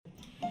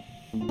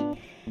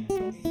And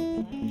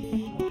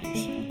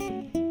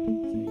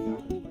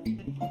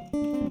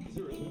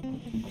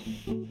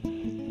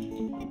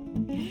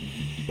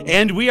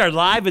we are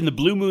live in the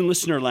Blue Moon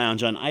Listener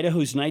Lounge on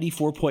Idaho's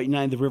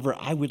 94.9 The River.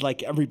 I would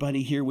like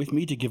everybody here with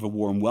me to give a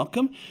warm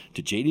welcome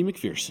to J.D.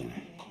 McPherson.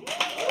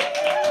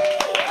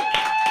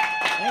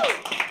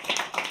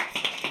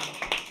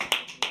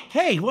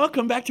 Hey,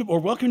 welcome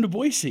to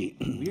Boise.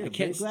 We are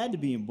very glad to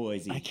be in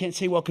Boise. I can't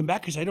say welcome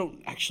back because I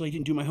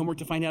didn't do my homework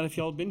to find out if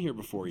y'all had been here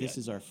before yet. This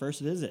is our first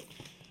visit.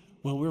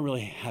 Well, we're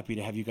really happy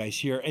to have you guys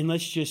here. And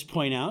let's just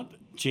point out,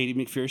 J.D.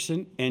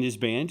 McPherson and his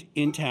band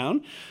in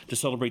town to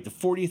celebrate the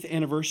 40th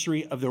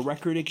anniversary of the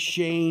Record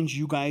Exchange.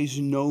 You guys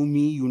know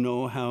me. You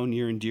know how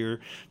near and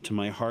dear to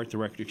my heart the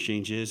Record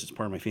Exchange is. It's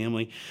part of my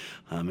family.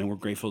 And we're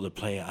grateful to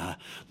play a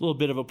little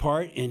bit of a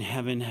part in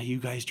having you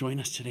guys join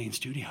us today in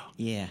studio.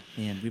 Yeah,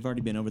 and we've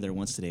already been over there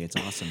once today. It's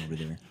awesome over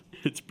there.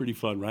 It's pretty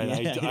fun, right?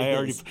 Yeah,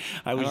 I was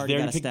already there.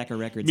 Got a stack of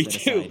records. Me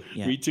set too. Aside.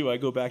 Yeah. Me too. I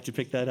go back to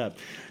pick that up.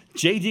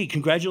 JD,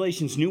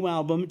 congratulations! New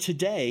album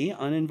today,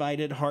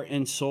 Uninvited Heart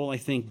and Soul. I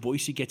think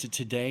Boise gets it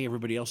today.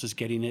 Everybody else is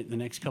getting it the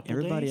next couple of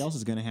days. Everybody else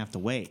is going to have to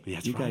wait.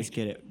 That's you right. guys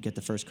get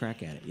the first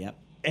crack at it. Yep.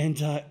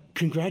 And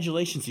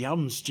congratulations! The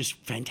album's just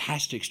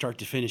fantastic, start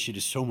to finish. It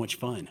is so much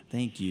fun.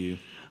 Thank you.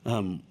 We're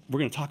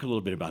going to talk a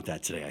little bit about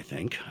that today, I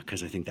think,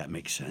 because I think that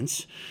makes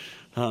sense.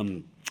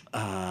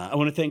 I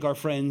want to thank our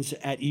friends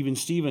at Even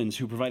Stevens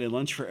who provided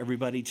lunch for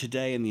everybody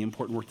today and the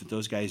important work that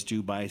those guys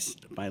do. Buy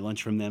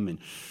lunch from them, and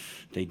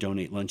they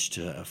donate lunch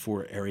to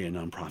 4 area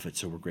nonprofits,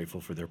 so we're grateful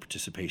for their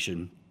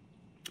participation.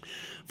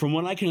 From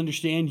what I can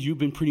understand, you've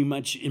been pretty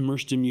much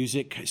immersed in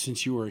music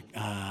since you were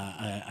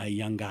a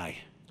young guy.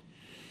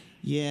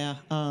 Yeah,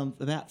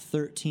 about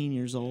 13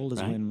 years old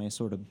is Right. when my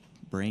sort of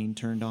brain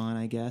turned on,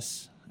 I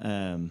guess.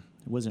 There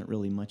wasn't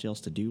really much else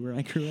to do where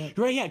I grew up.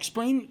 Right, yeah.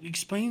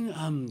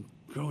 Explain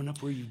growing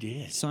up where you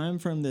did. So I'm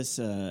from this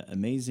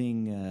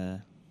amazing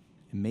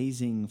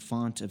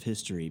font of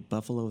history,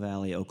 Buffalo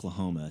Valley,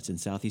 Oklahoma. It's in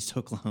southeast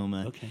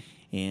Oklahoma. Okay.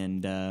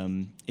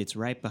 And it's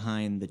right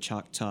behind the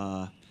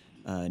Choctaw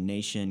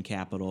Nation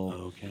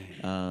capital. Okay.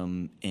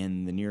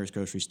 And the nearest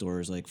grocery store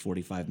is like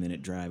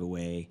 45-minute drive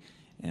away.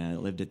 And I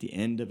lived at the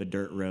end of a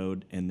dirt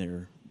road, and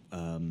they're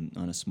on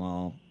a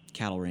small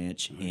cattle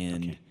ranch.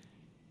 And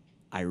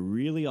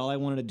okay. all I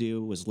wanted to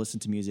do was listen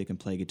to music and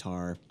play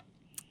guitar.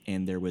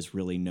 And there was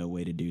really no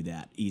way to do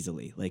that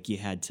easily. Like you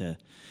had to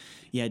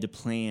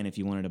plan if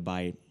you wanted to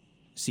buy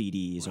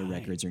CDs or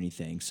records or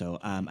anything. So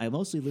I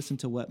mostly listened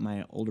to what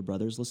my older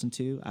brothers listened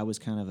to. I was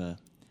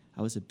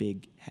a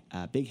big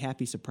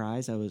happy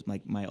surprise. I was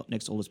like my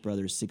next oldest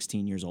brother is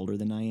 16 years older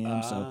than I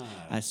am, so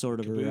I sort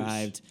of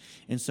arrived,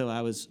 and so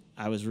I was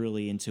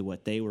really into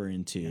what they were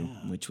into,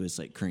 which was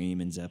like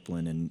Cream and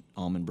Zeppelin and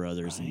Allman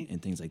Brothers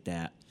and things like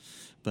that.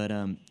 But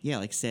like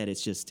I said,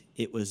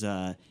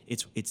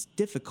 it's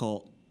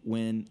difficult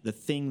when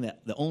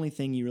the only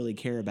thing you really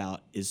care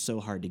about is so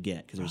hard to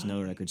get because there's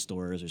no record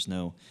stores, there's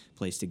no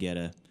place to get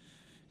a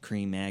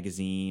Cream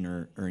magazine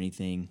or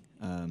anything.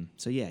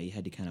 So you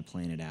had to kind of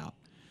plan it out.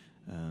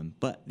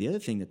 But the other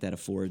thing that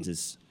affords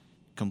is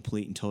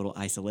complete and total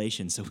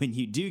isolation. So when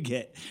you do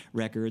get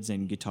records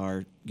and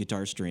guitar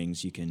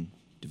strings, you can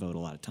devote a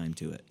lot of time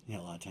to it. Yeah,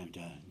 a lot of time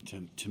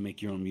to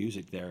make your own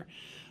music there.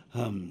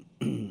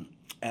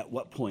 At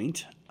what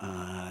point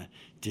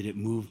did it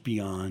move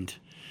beyond?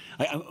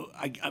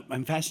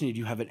 I'm fascinated.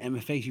 You have an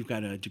MFA. You've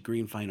got a degree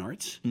in fine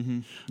arts. Mm-hmm.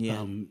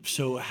 Yeah.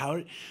 So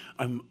how?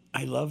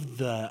 I love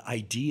the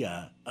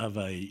idea of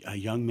a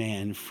young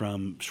man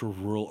from sort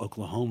of rural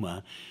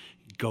Oklahoma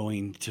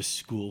going to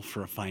school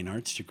for a fine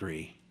arts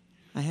degree.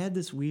 I had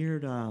this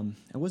weird. I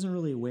wasn't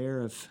really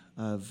aware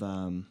of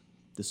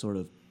the sort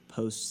of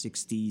post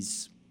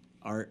 '60s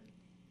art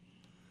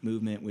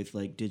movement with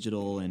like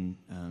digital and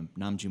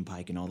Namjoon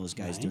Pike and all those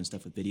guys doing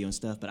stuff with video and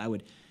stuff. But I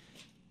would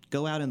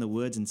go out in the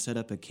woods and set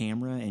up a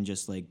camera and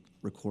just like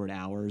record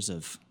hours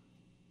of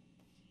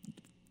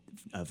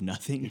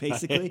nothing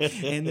basically.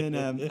 And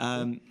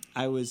then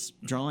I was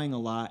drawing a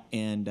lot,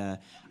 and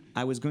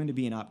I was going to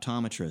be an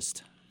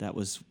optometrist. That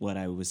was what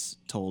I was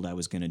told I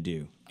was going to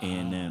do.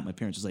 And my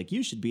parents was like,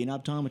 "You should be an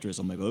optometrist."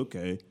 I'm like,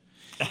 "Okay."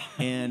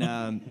 And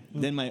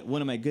then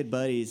one of my good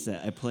buddies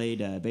that I played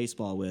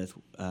baseball with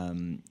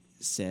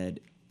said,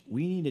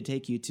 "We need to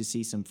take you to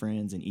see some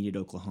friends in Enid,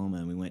 Oklahoma."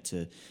 And we went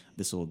to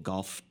this little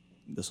golf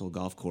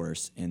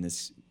course, and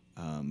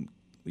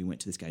we went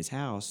to this guy's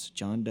house,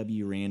 John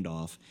W.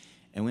 Randolph,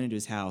 and went into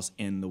his house,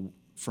 and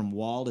from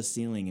wall to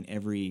ceiling in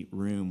every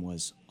room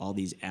was all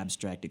these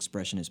abstract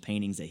expressionist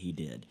paintings that he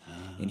did.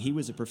 And he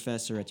was a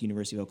professor at the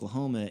University of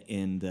Oklahoma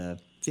in the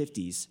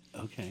 50s.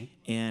 Okay.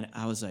 And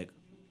I was like,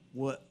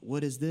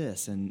 what is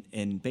this?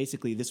 And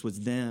basically this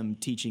was them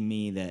teaching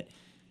me that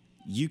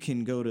you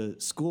can go to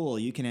school,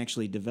 you can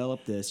actually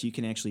develop this, you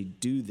can actually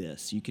do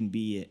this, you can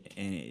be it,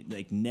 and it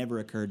like never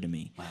occurred to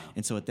me. Wow.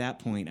 And so at that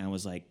point I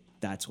was like,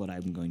 that's what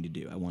I'm going to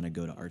do. I want to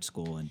go to art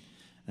school.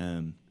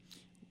 And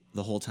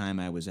the whole time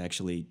I was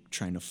actually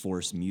trying to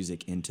force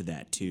music into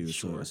that too.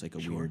 So it was like a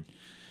weird,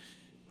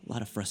 a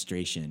lot of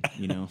frustration,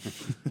 you know?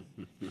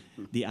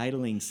 The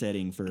idling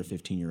setting for a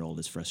 15-year-old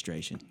is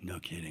frustration. No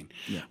kidding.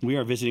 Yeah. We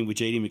are visiting with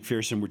J.D.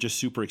 McPherson. We're just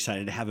super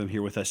excited to have him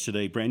here with us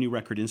today. Brand new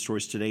record in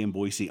stores today in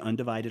Boise,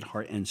 Undivided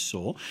Heart and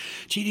Soul.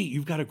 J.D.,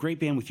 you've got a great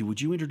band with you.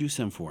 Would you introduce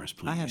them for us,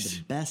 please? I have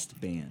the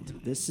best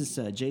band. This is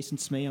Jason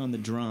Smay on the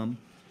drum.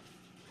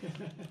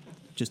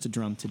 Just a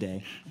drum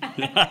today.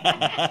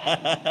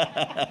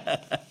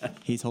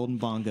 He's holding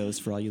bongos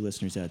for all you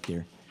listeners out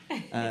there.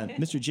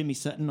 Mr. Jimmy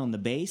Sutton on the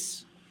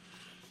bass.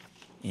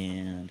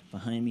 And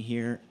behind me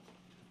here,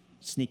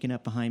 sneaking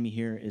up behind me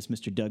here is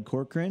Mr. Doug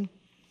Corcoran.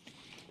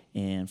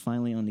 And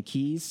finally on the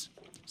keys,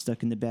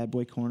 stuck in the bad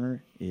boy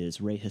corner, is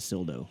Ray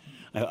Hasildo.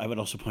 I would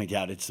also point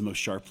out it's the most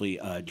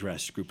sharply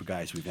dressed group of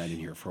guys we've had in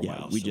here for a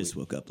while. We just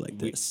woke up like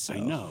this. So.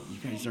 I know.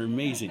 You guys are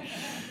amazing.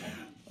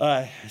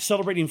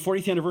 Celebrating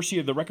 40th anniversary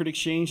of the Record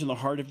Exchange in the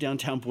heart of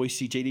downtown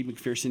Boise. J.D.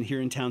 McPherson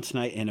here in town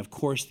tonight. And, of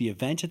course, the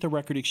event at the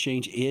Record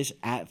Exchange is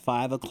at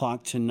 5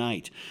 o'clock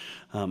tonight.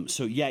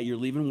 So, yeah, you're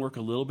leaving work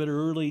a little bit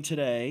early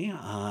today,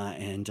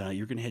 and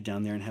you're going to head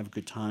down there and have a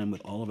good time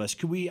with all of us.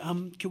 Could we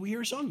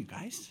hear a song, you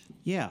guys?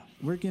 Yeah,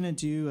 we're going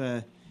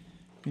to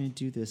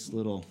do this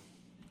little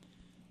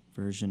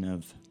version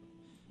of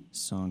a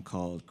song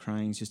called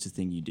Crying's Just a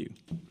Thing You Do.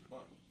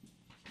 1,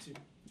 2,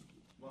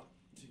 1,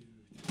 2,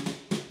 3.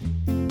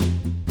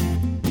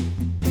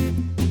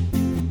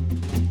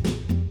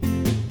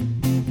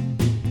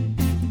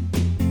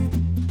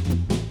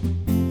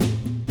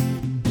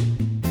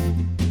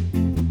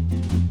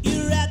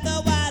 You're at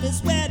the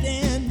whitest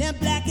wedding, and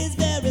black is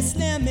very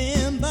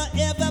slimming, but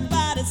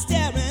everybody's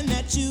staring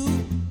at you.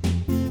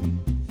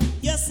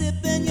 You're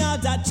sipping your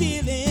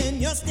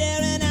Darjeeling, you're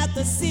staring at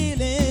the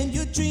ceiling,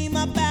 you dream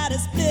about it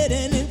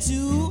splitting in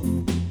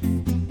two.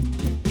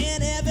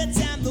 And every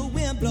time the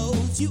wind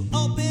blows, you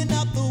open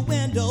up the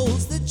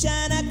windows, the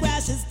china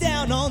crashes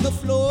down on the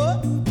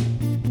floor.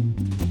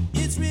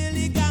 It's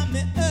really got me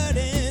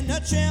hurting, a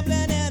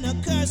trembling and a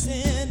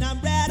cursing,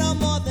 I'm rattled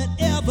more than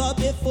ever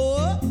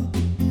before.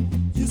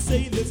 You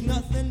say there's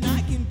nothing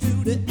I can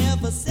do to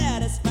ever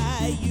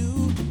satisfy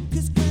you,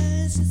 'cause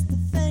crying's just the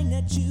thing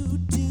that you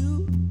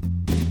do.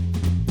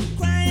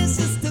 Crying's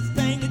just the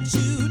thing that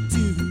you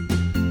do.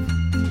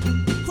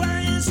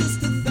 Crying's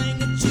just the thing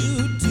that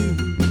you do.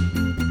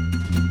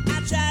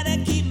 I try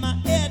to keep my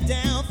head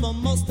down for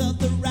most of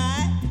the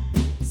ride,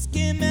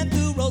 skimming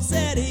through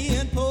Rossetti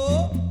and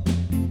Poe.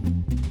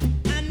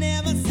 I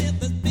never sent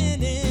the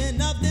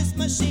spinning of this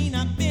machine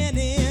I've been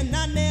in.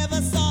 I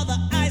never saw the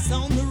ice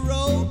on the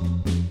road.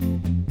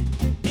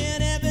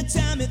 And every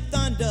time it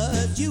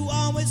thunders, you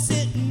always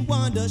sit and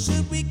wonder,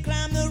 should we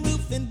climb the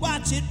roof and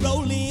watch it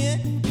roll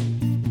in?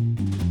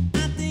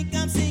 I think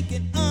I'm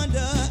sinking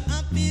under,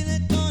 I'm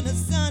feeling torn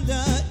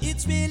asunder.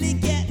 It's really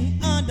getting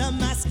under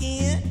my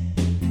skin.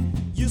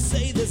 You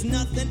say there's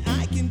nothing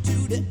I can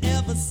do to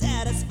ever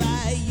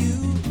satisfy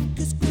you,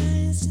 'cause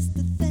crying's just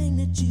the thing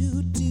that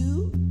you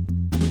do.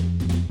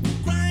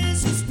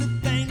 Crying's just the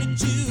thing that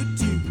you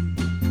do.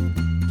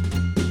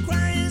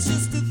 Crying's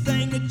just the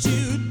thing that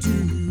you do.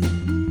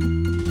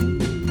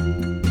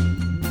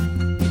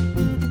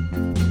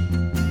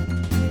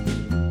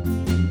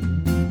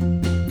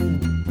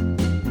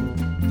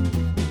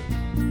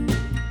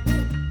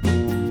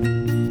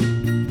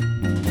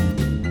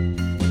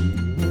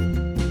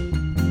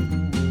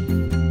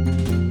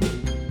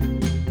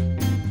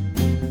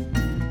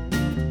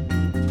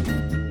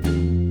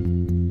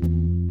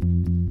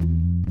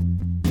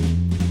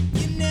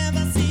 You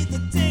never see the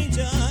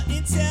danger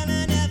in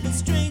telling every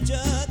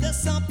stranger there's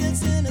something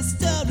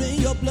sinister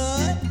in your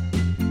blood.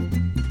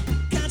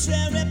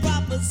 Contrary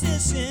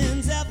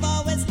propositions have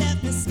always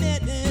left me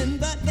smitten,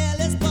 but hell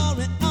is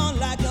pouring on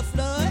like a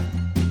flood.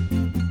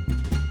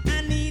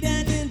 I need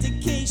an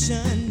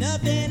indication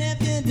of any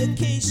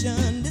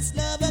vindication. This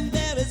love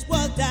affair is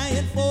worth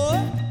dying for.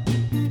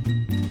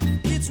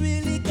 It's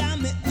really got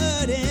me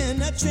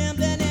hurting, a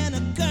trembling and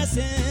a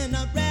cursing,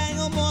 a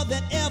wrangle more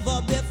than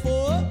ever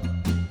before.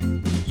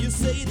 You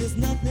say there's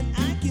nothing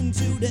I can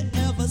do to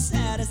ever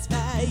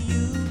satisfy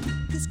you,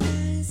 'cause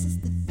crying's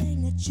just the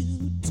thing that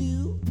you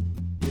do.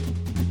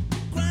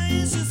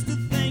 Crying's just the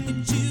thing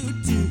that you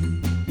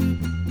do.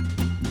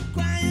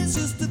 Crying's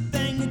just the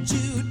thing that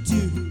you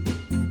do.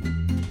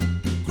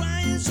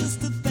 Crying's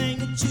just the thing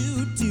that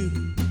you do.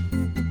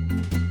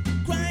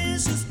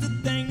 Crying's just the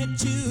thing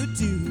that you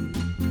do.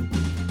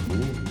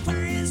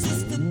 Crying's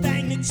just the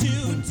thing that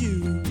you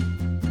do.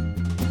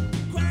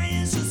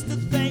 Crying's just the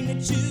thing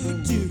that you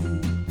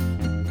do.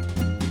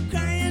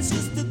 Crying's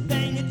just the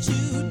thing that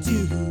you do.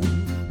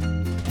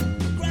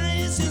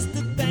 Crying's just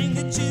the thing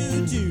that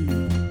you do.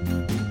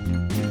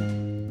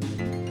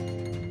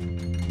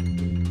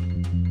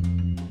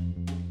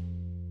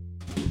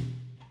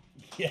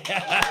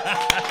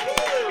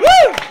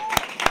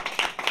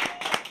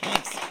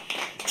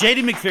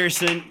 J.D.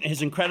 McPherson,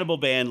 his incredible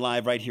band,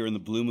 live right here in the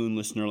Blue Moon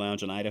Listener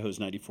Lounge on Idaho's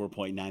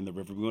 94.9 The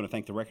River. We want to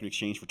thank the Record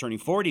Exchange for turning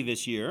 40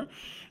 this year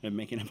and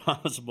making it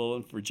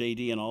possible for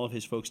J.D. and all of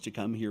his folks to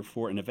come here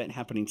for an event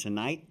happening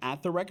tonight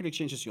at the Record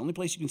Exchange. It's the only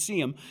place you can see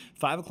him,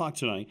 5 o'clock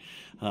tonight,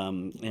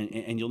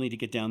 and you'll need to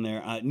get down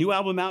there. New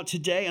album out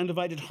today,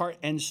 Undivided Heart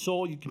and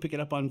Soul. You can pick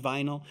it up on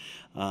vinyl.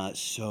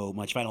 So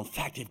much vinyl. In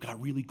fact, they've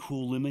got really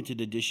cool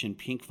limited edition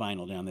pink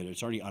vinyl down there.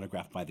 It's already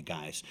autographed by the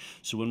guys.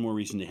 So one more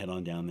reason to head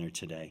on down there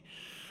today.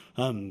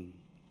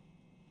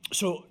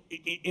 So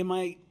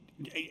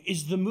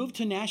is the move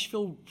to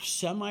Nashville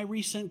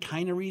semi-recent,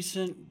 kind of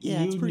recent?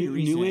 Yeah, it's pretty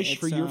recent. Newish It's,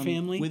 for your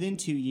family? Within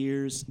 2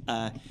 years.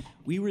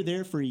 We were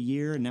there for a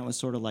year, and that was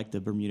sort of like the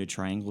Bermuda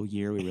Triangle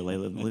year. We were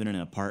living in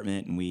an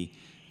apartment, and we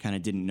kind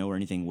of didn't know where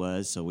anything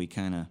was, so we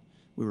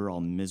were all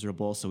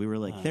miserable. So we were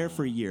like there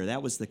for a year.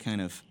 That was the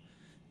kind of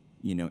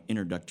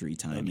introductory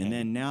time. Okay. And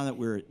then now that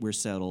we're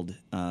settled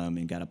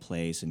and got a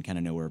place and kind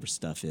of know where our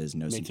stuff is,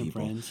 know some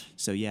people. Friends.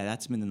 So yeah,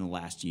 that's been in the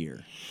last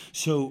year.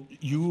 So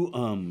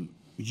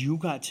you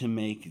got to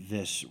make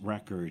this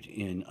record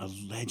in a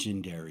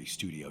legendary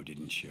studio,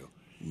 didn't you?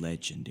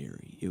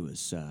 Legendary. It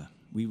was.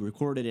 We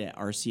recorded it at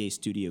RCA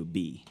Studio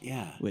B.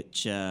 Yeah.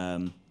 Which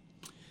it's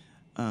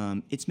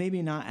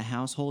maybe not a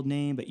household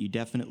name, but you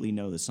definitely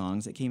know the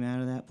songs that came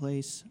out of that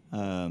place.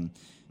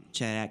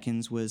 Chad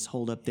Atkins was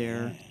holed up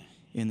there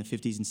in the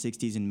 50s and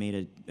 60s and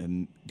made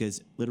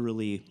because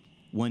literally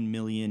 1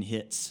 million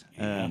hits,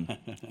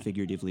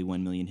 figuratively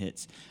 1 million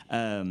hits.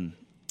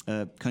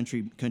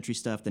 Country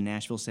stuff, the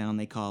Nashville sound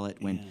they call it,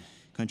 when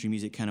country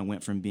music kind of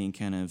went from being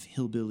kind of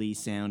hillbilly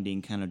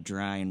sounding, kind of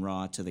dry and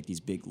raw, to like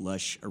these big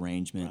lush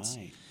arrangements.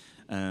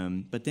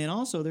 Right. But then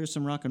also there's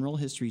some rock and roll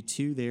history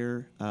too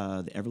there.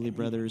 The Everly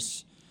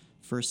Brothers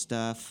first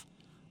stuff,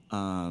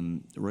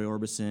 the Roy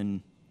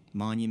Orbison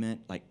Monument,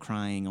 like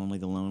Crying, Only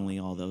the Lonely,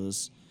 all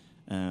those.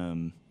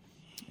 And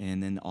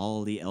then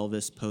all the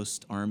Elvis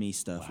post-Army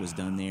stuff was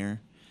done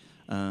there.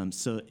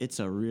 So it's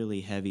a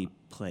really heavy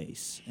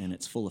place, and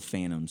it's full of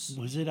phantoms.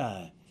 Was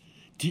that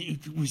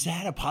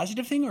a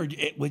positive thing, or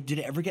did it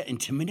ever get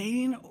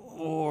intimidating?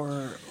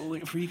 Or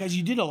for you guys,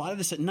 you did a lot of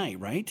this at night,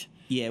 right?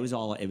 Yeah, it was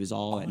all at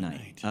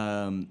night.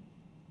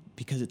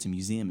 Because it's a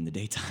museum in the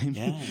daytime.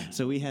 Yeah.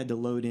 So we had to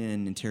load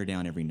in and tear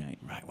down every night.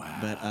 Right. Wow.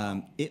 But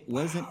it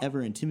wasn't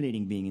ever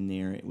intimidating being in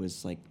there. It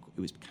was kind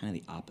of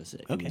the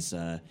opposite. Okay.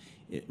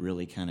 It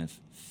really kind of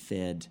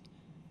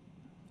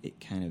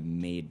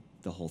made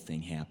the whole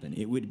thing happen.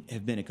 It would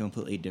have been a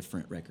completely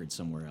different record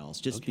somewhere else,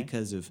 just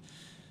because of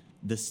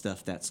the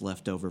stuff that's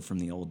left over from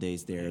the old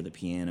days there, the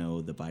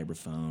piano, the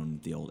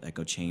vibraphone, the old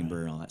echo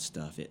chamber, and all that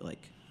stuff. It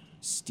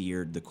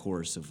steered the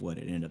course of what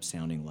it ended up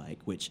sounding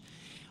like, which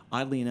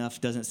oddly enough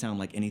doesn't sound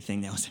like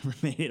anything that was ever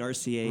made at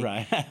RCA.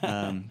 Right.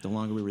 The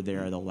longer we were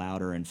there, the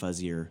louder and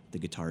fuzzier the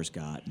guitars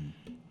got. And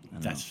I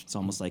don't know, it's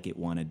almost like it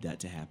wanted that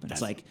to happen.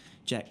 It's like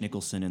Jack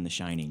Nicholson in The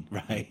Shining.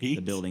 Right. The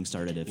building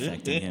started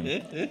affecting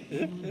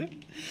him.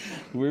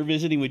 We're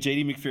visiting with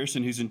J.D.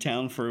 McPherson, who's in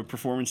town for a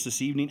performance this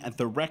evening at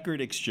the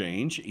Record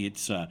Exchange.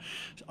 It's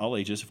all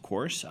ages, of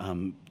course.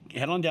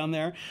 Head on down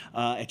there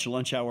at your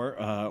lunch hour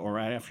or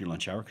right after your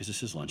lunch hour, because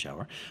this is lunch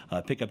hour.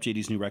 Pick up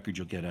JD's new record.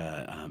 You'll get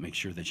make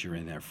sure that you're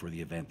in there for the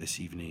event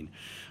this evening.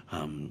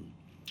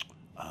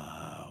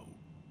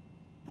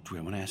 Do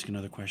we want to ask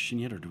another question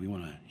yet, or do we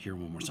want to hear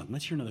one more song?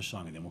 Let's hear another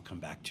song, and then we'll come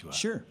back to a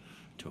question.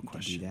 Do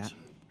that.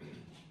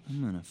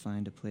 I'm gonna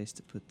find a place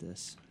to put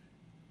this.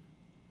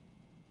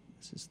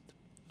 This is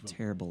a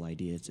terrible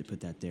idea to put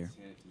that there.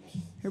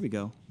 Here we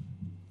go.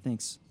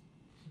 Thanks.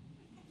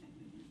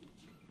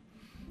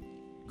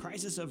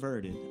 Crisis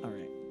averted. All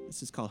right.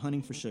 This is called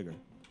Hunting for Sugar.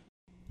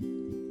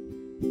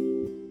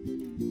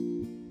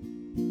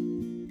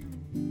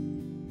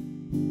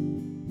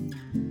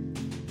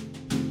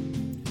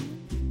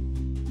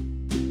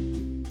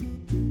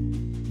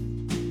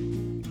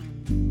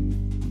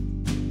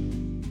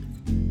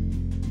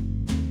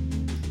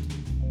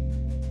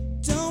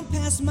 Don't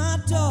pass my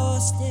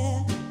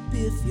doorstep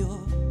if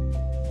you're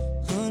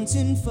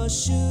hunting for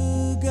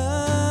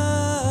sugar.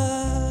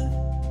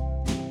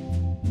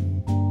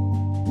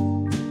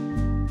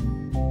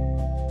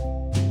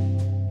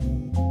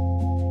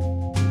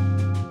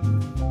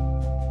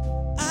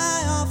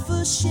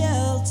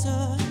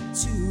 Shelter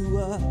to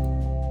a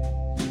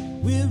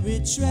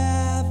weary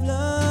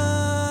traveler.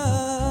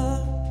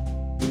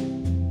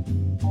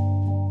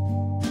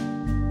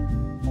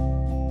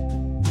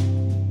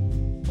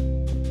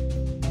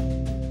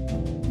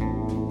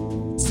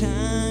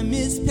 Time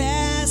is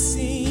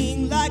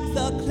passing like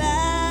the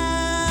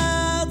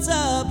clouds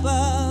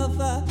above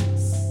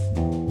us,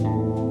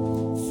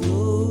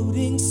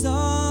 floating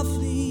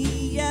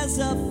softly as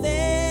a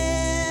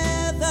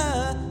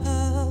feather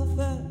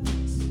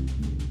hovers.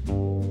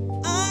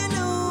 I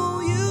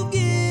know you've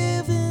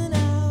given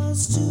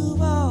us to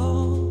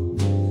all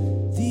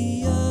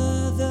the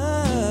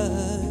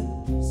others.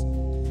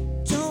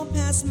 Don't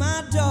pass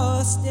my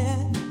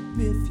doorstep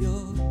if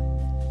you're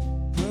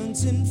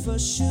hunting for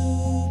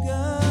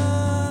sugar.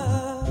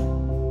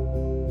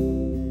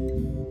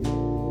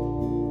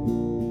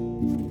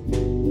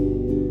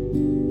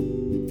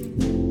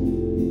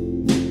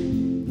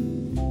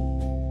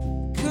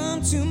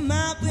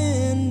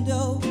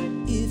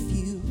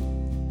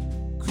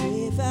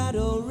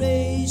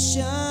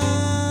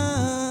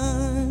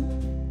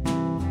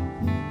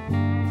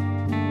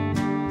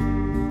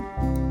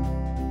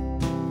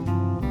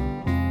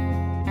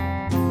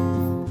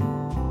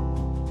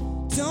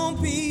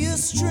 Don't be a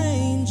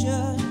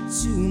stranger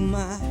to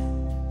my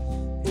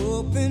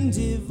open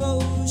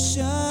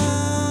devotion.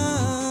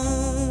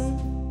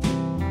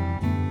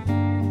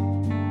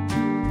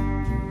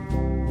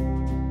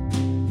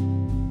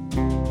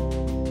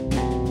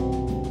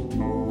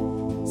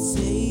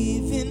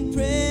 Saving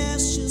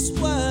precious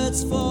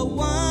words for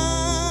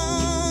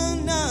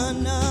one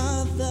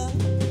another.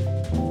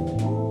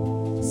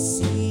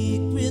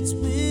 Secrets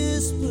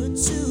whispered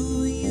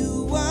to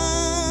you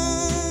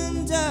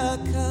under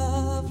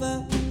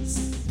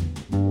covers.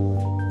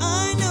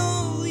 I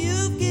know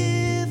you've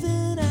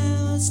given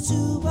ours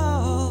to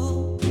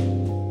all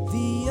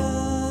the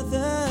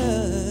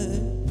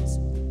others.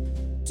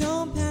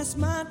 Don't pass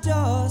my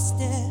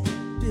doorstep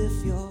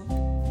if you're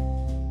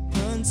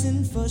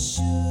hunting for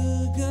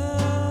sugar.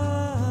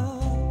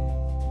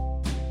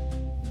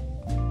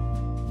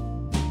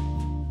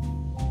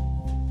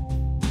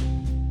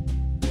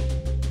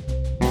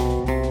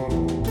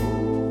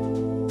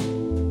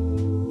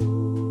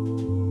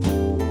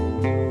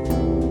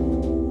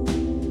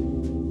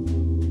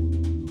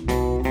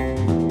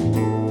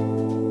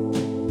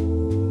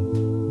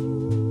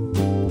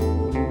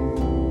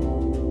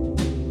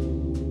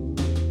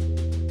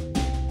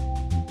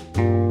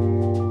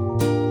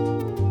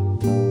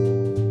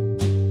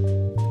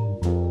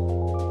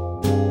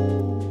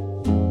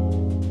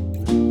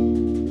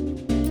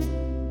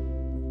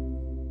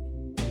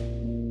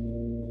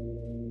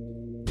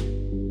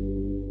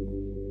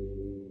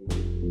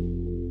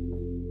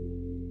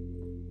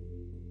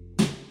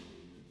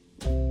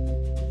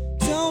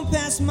 Don't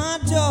pass my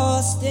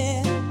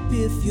doorstep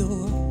if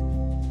you're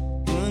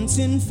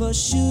hunting for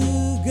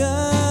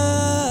sugar.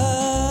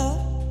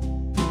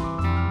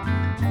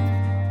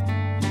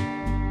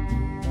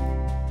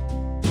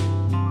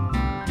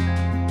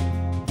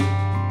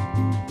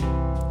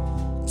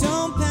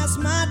 Don't pass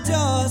my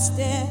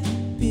doorstep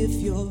if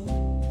you're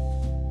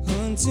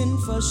hunting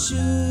for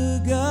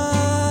sugar.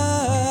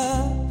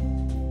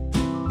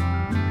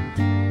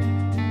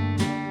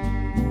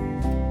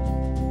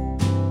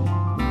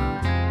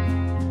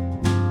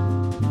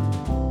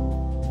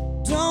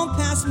 Don't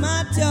pass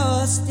my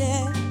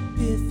doorstep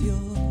if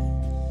you're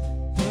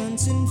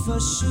hunting for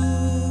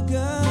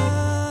sugar.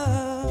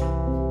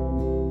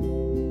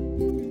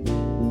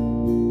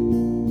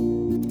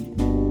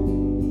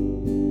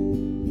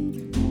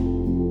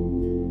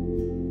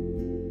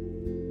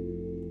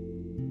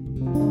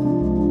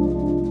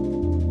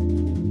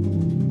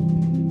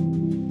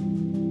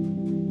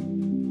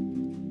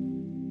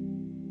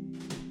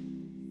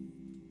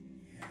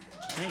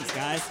 Thanks,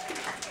 guys.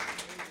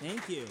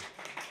 Thank you.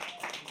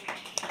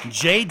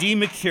 J.D.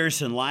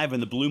 McPherson live in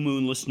the Blue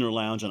Moon Listener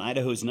Lounge on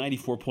Idaho's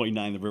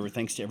 94.9 The River.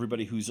 Thanks to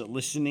everybody who's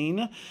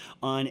listening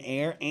on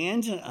air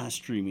and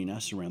streaming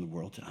us around the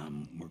world.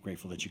 We're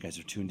grateful that you guys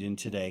are tuned in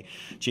today.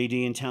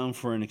 J.D. in town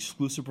for an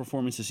exclusive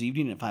performance this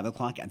evening at 5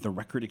 o'clock at the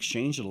Record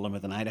Exchange at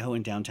 11th and Idaho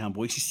in downtown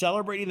Boise,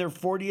 celebrating their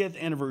 40th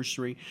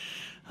anniversary.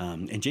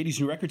 And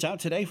J.D.'s new record's out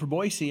today for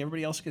Boise.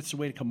 Everybody else gets to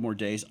wait a couple more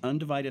days.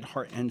 Undivided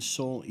Heart and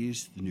Soul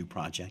is the new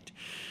project.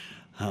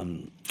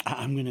 I'm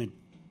going to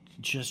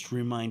just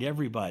remind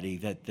everybody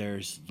that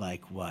there's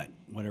like, what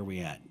are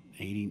we at?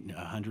 80,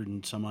 100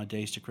 and some odd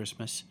days to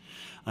Christmas.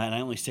 And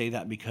I only say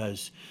that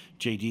because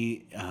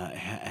JD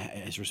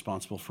is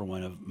responsible for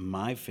one of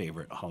my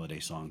favorite holiday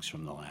songs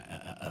from the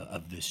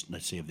of this,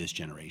 let's say, of this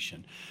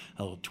generation.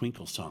 A little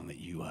Twinkle song that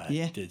you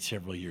did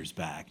several years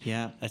back.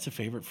 Yeah. That's a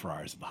favorite for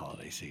ours of the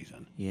holiday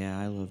season. Yeah,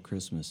 I love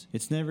Christmas.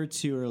 It's never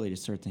too early to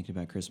start thinking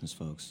about Christmas,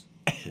 folks.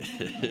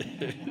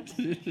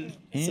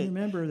 And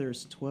remember,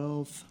 there's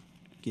 12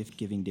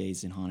 gift-giving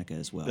days in Hanukkah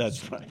as well.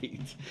 That's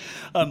right.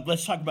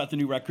 Let's talk about the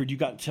new record. You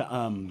got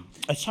to,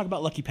 let's talk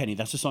about Lucky Penny.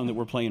 That's the song that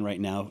we're playing right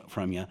now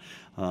from you.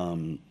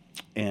 And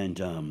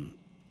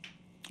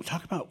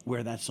talk about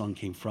where that song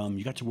came from.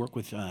 You got to work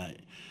with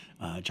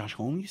Josh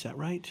Homme, is that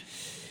right?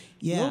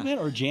 Yeah. A little bit,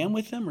 or jam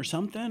with him or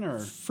something? Or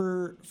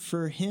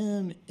For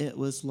him, it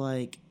was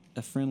like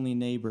a friendly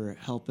neighbor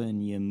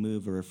helping you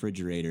move a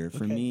refrigerator.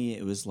 For Okay. me,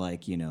 it was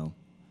like, a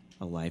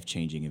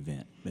life-changing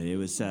event. But it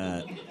was...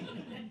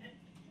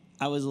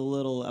 I was a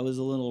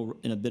little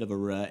in a bit of a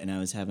rut, and I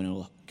was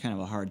having kind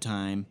of a hard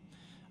time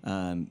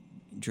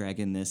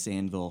dragging this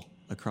anvil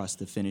across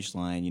the finish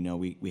line.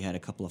 We had a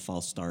couple of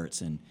false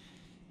starts, and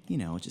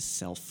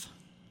just I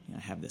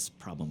have this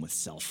problem with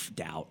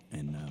self-doubt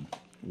and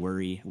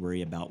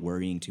worry about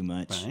worrying too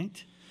much.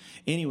 right?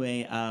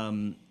 Anyway,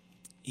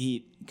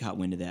 he caught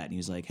wind of that, and he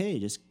was like, "Hey,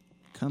 just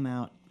come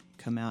out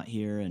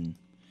here, and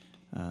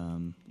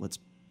let's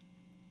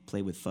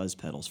play with fuzz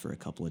pedals for a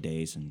couple of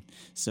days." And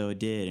so it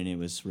did, and it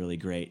was really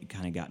great. It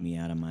kind of got me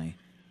out of my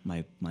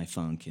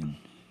funk. And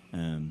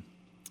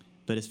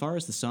but as far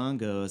as the song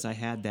goes, I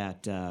had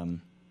that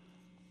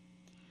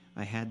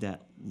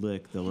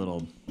lick, the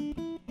little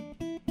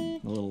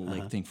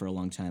lick thing for a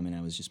long time, and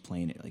I was just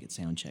playing it like at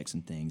sound checks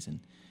and things. And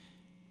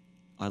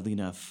oddly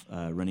enough,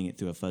 running it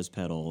through a fuzz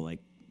pedal like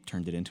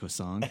turned it into a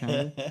song kind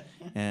of.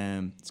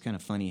 It's kind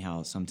of funny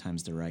how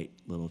sometimes the right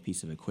little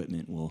piece of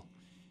equipment will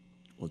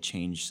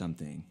change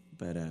something.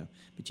 But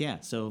yeah,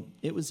 so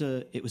it was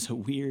a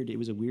weird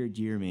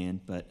year,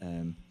 man. But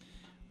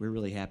we're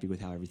really happy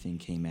with how everything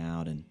came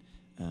out, and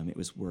it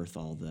was worth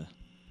all the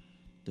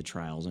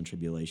trials and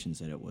tribulations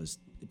that it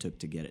took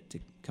to get it to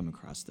come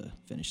across the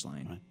finish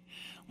line. Right.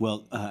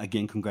 Well,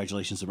 again,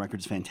 congratulations. The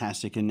record's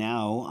fantastic. And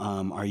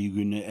now, are you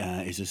going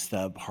to, is this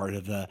the part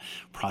of the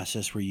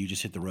process where you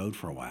just hit the road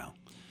for a while?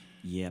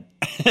 Yep.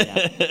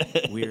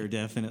 Yeah. We're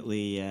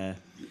definitely,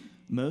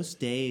 most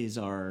days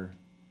are,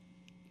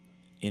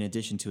 in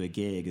addition to a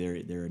gig,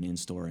 they're an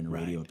in-store and a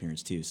radio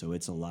appearance too. So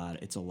it's a lot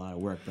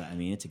of work, but I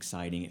mean, it's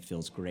exciting. It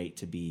feels great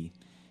to be,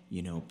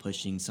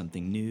 pushing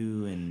something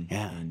new and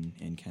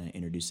kind of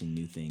introducing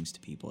new things to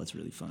people. It's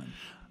really fun.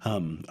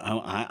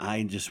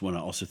 I just want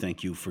to also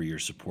thank you for your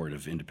support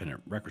of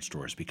independent record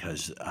stores,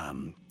 because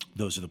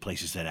those are the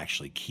places that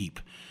actually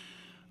keep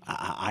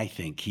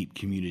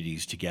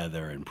communities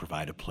together and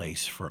provide a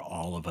place for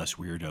all of us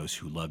weirdos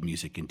who love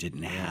music and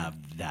didn't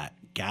have that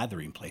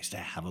gathering place, to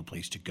have a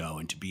place to go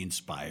and to be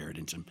inspired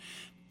and to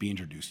be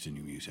introduced to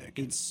new music.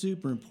 It's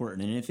super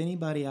important. And if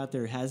anybody out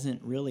there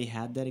hasn't really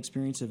had that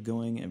experience of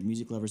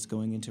music lovers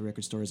going into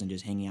record stores and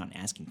just hanging out and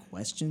asking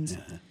questions,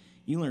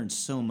 you learn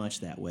so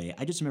much that way.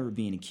 I just remember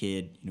being a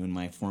kid, in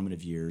my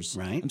formative years.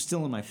 Right. I'm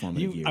still in my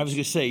formative years. I was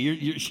going to say,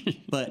 you're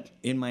but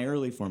in my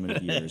early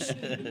formative years,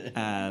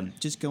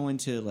 just going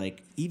to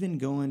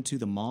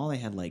the mall, they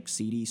had like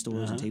CD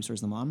stores and tape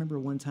stores in the mall. I remember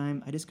one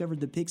time I discovered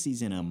the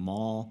Pixies in a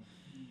mall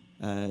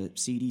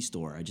CD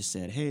store. I just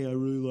said, "Hey, I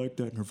really like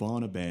that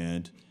Nirvana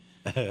band."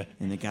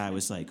 And the guy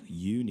was like,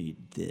 "You need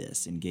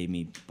this," and gave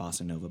me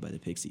Bossa Nova by the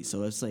Pixies.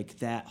 So it's like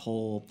that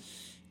whole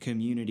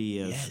community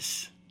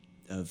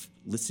of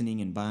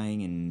listening and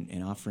buying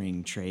and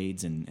offering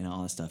trades and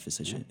all that stuff is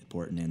such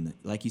important. And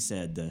like you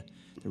said, the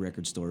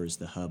record store is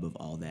the hub of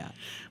all that.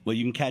 Well,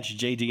 you can catch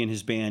JD and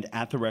his band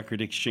at the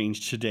Record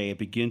Exchange today. It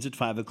begins at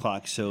 5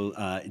 o'clock, so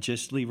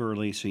just leave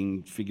early so you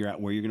can figure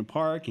out where you're going to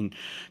park and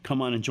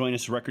come on and join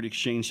us. Record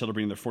Exchange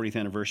celebrating their 40th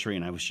anniversary,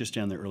 and I was just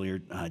down there earlier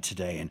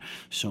today, and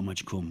so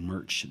much cool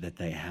merch that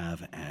they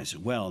have as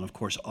well. And, of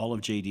course, all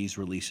of JD's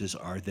releases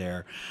are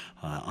there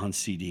on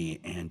CD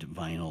and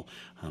vinyl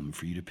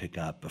for you to pick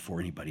up before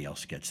anybody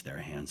else gets their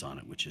hands on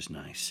it, which is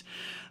nice.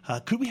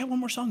 Could we have one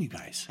more song, you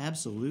guys?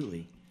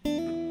 Absolutely.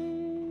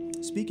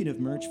 Speaking of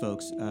merch,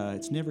 folks,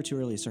 it's never too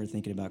early to start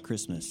thinking about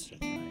Christmas.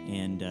 That's right.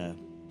 And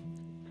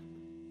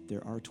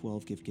there are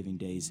 12 gift-giving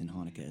days in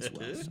Hanukkah as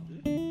well. So.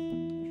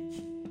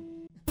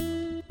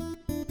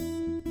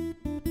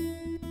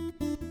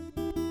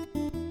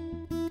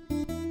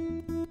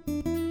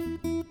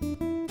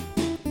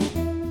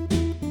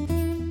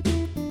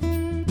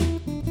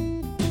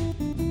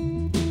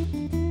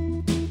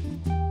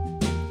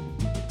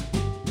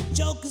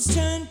 Jokers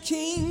turn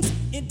kings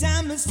and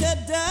diamonds to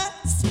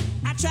dust.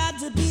 I tried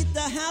to beat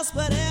the house,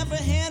 but every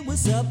hand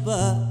was a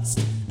bust.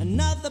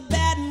 Another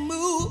bad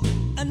move,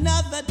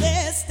 another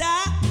dead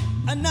stop,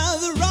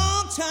 another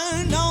wrong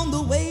turn on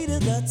the way to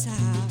the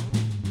top.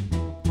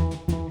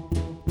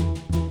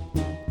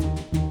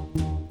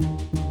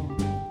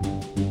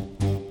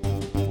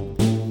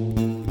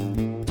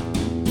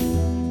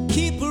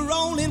 Keep her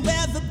rolling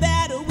where the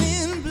bad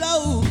wind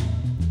blows.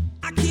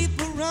 I keep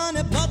her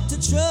running, but the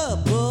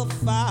trouble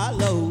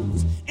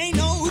follows. Ain't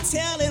no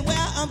telling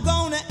where I'm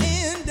gonna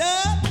end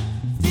up.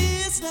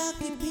 This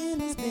lucky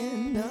penny's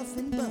been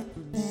nothing but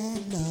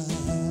bad luck.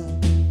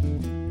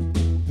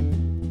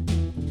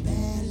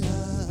 Bad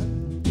luck.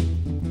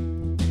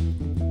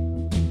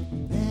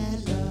 Bad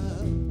luck.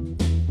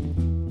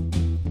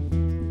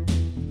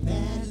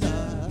 Bad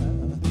luck.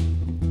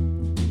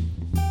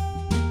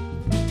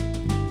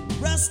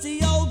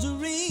 Rusty old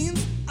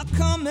dreams are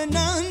coming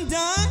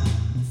undone,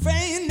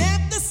 fraying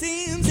at the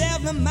seams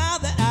every mile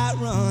that I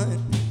run.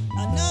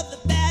 Another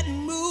bad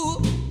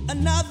move,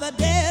 another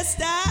dead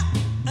stop,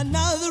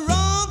 another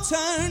wrong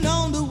turn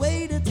on the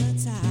way to the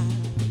top.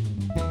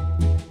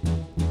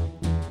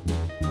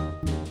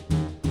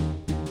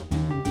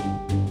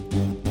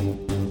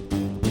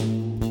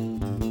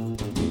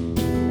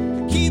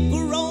 I keep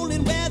her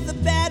rolling where the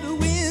bad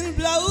wind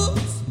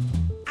blows.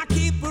 I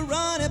keep her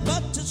running,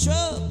 but the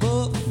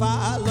trouble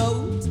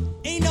follows.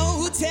 Ain't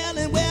no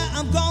telling where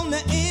I'm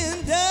gonna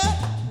end up.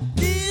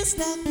 This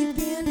lucky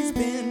penny's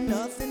been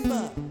nothing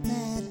but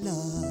bad luck.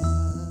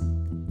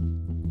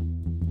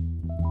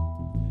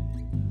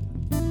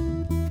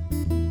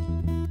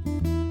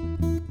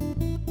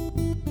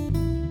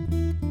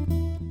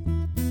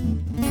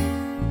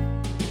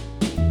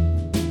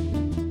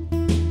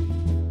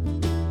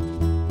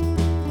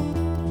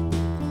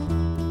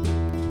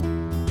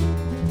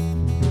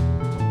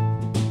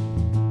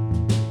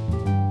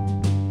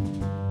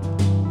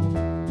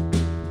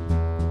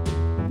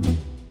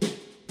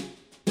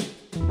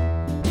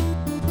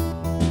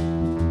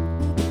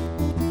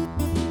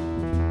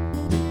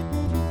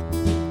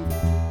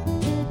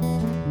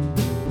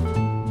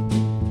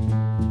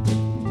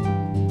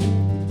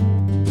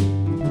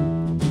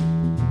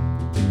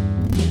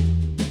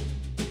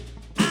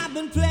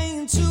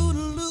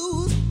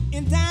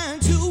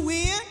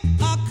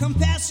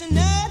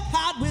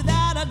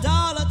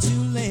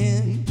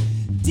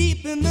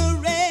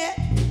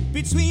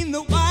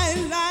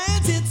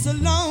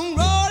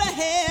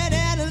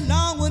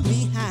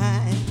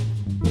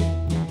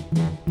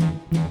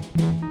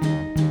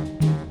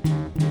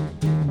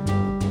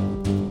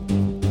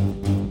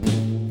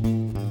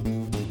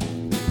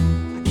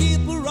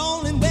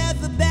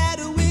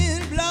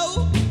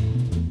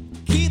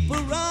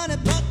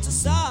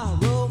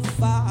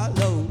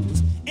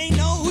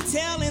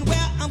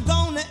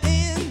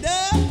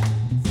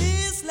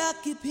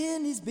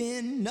 penny's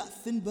been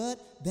nothing but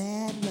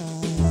bad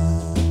luck.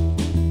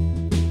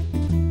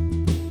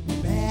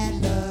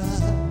 Bad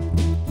luck.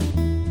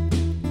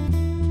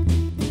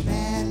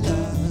 Bad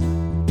luck.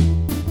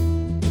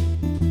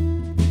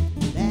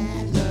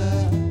 Bad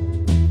luck.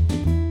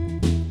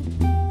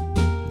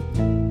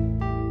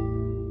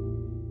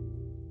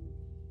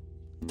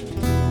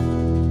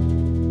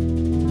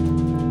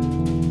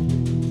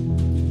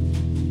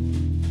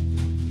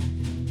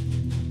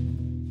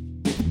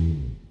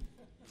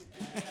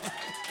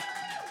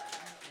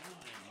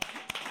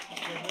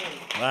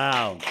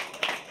 Wow.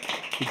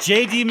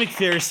 J.D.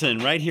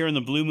 McPherson, right here in the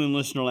Blue Moon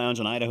Listener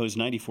Lounge on Idaho's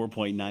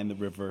 94.9 The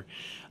River.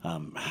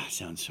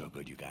 Sounds so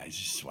good, you guys.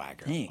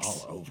 Swagger Thanks.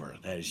 all over.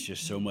 That is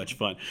just so much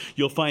fun.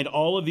 You'll find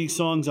all of these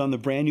songs on the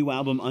brand new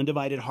album,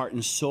 Undivided Heart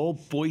and Soul,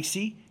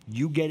 Boise.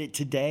 You get it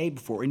today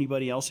before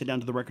anybody else. Head down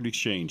to the Record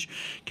Exchange.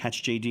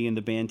 Catch JD and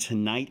the band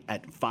tonight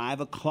at 5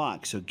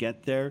 o'clock. So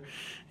get there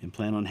and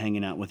plan on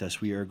hanging out with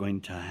us. We are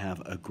going to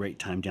have a great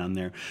time down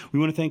there. We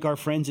want to thank our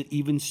friends at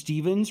Even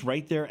Stevens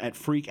right there at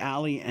Freak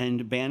Alley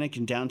and Bannock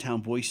in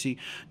downtown Boise.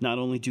 Not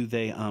only do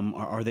they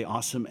are they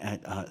awesome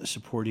at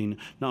supporting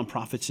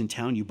nonprofits in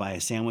town. You buy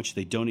a sandwich,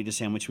 they donate a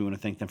sandwich. We want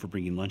to thank them for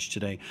bringing lunch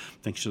today.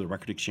 Thanks to the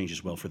Record Exchange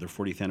as well for their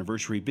 40th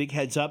anniversary. Big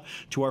heads up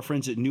to our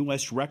friends at New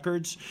West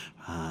Records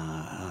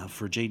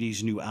for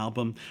JD's new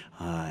album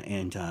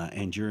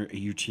and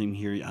your team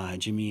here,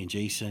 Jimmy and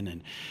Jason,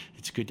 and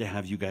it's good to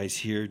have you guys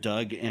here,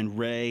 Doug and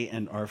Ray,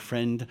 and our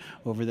friend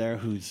over there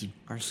who's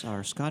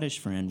Our Scottish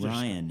friend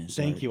Ryan. Is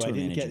thank our you. I tour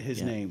didn't manager. get his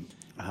Yeah. name.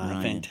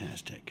 Ryan.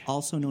 Fantastic.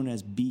 Also known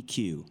as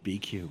BQ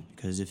BQ.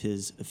 because of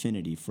his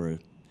affinity for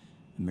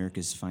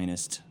America's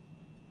finest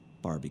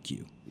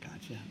barbecue.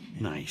 Gotcha.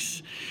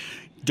 Nice.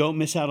 Don't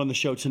miss out on the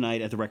show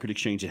tonight at the Record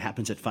Exchange. It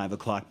happens at 5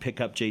 o'clock.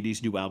 Pick up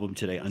JD's new album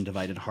today,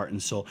 Undivided Heart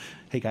and Soul.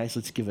 Hey, guys,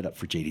 let's give it up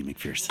for JD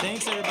McPherson.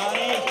 Thanks,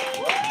 everybody.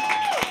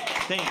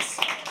 Thanks.